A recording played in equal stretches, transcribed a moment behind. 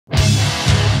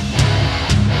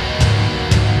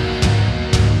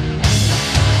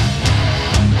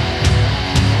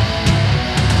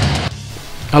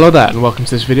Hello there and welcome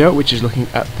to this video, which is looking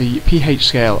at the pH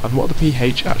scale and what the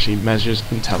pH actually measures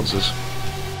and tells us.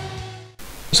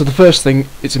 So the first thing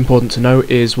it's important to know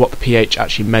is what the pH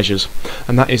actually measures,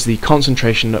 and that is the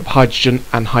concentration of hydrogen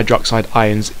and hydroxide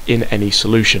ions in any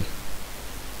solution.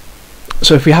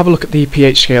 So if we have a look at the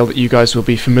pH scale that you guys will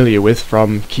be familiar with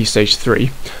from Key Stage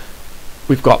 3,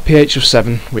 we've got pH of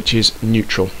 7, which is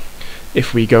neutral.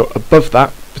 If we go above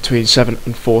that, between 7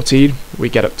 and 14, we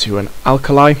get up to an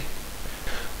alkali.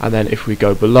 And then if we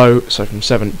go below, so from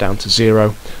 7 down to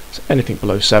 0, so anything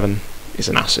below 7 is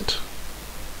an acid.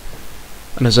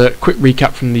 And as a quick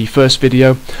recap from the first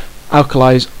video,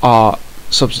 alkalis are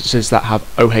substances that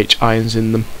have OH ions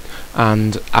in them,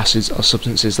 and acids are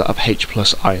substances that have H+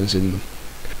 ions in them.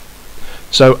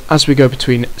 So as we go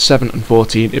between 7 and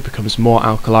 14, it becomes more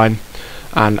alkaline,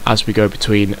 and as we go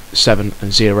between 7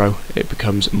 and 0, it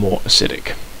becomes more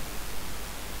acidic.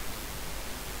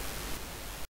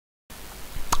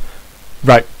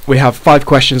 Right, we have 5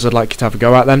 questions I'd like you to have a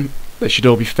go at then. They should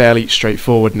all be fairly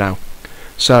straightforward now.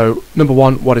 So, number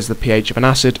 1, what is the pH of an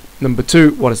acid? Number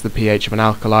 2, what is the pH of an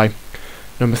alkali?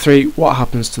 Number 3, what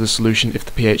happens to the solution if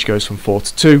the pH goes from 4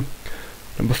 to 2?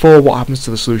 Number 4, what happens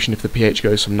to the solution if the pH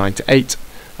goes from 9 to 8?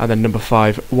 And then number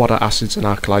 5, what are acids and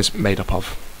alkalis made up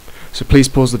of? So please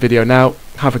pause the video now,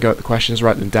 have a go at the questions,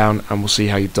 write them down, and we'll see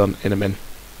how you've done in a minute.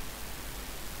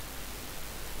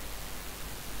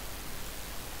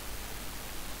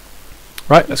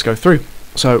 Right, let's go through.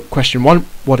 So, question 1,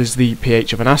 what is the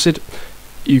pH of an acid?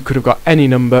 You could have got any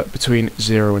number between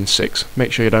 0 and 6.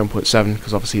 Make sure you don't put 7,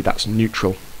 because obviously that's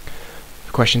neutral.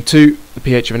 For question 2, the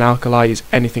pH of an alkali is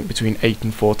anything between 8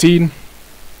 and 14.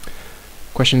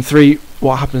 Question 3,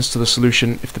 what happens to the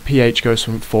solution if the pH goes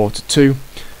from 4 to 2?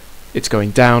 It's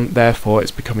going down, therefore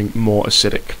it's becoming more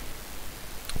acidic.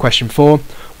 Question 4,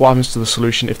 what happens to the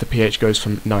solution if the pH goes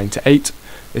from 9 to 8?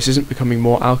 This isn't becoming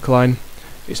more alkaline.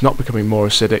 It's not becoming more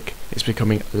acidic, it's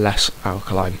becoming less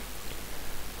alkaline.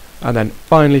 And then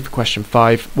finally for question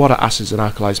 5, what are acids and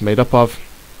alkalis made up of?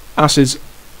 Acids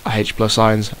are H+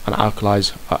 ions and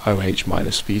alkalis are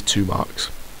OH- for your 2 marks.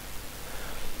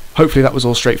 Hopefully that was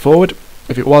all straightforward.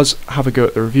 If it was, have a go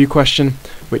at the review question,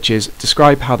 which is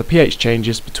describe how the pH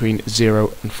changes between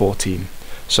 0 and 14.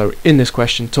 So in this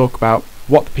question, talk about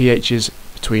what the pH is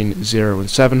between 0 and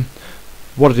 7,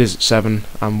 what it is at 7,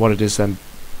 and what it is then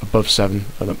above 7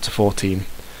 and up to 14.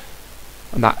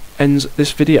 And that ends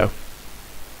this video.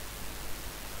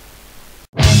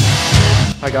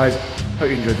 Hi guys,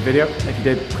 hope you enjoyed the video. If you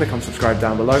did, click on subscribe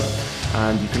down below,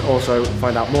 and you can also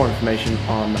find out more information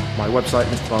on my website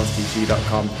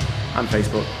mrbarnestc.com and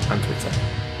Facebook and Twitter.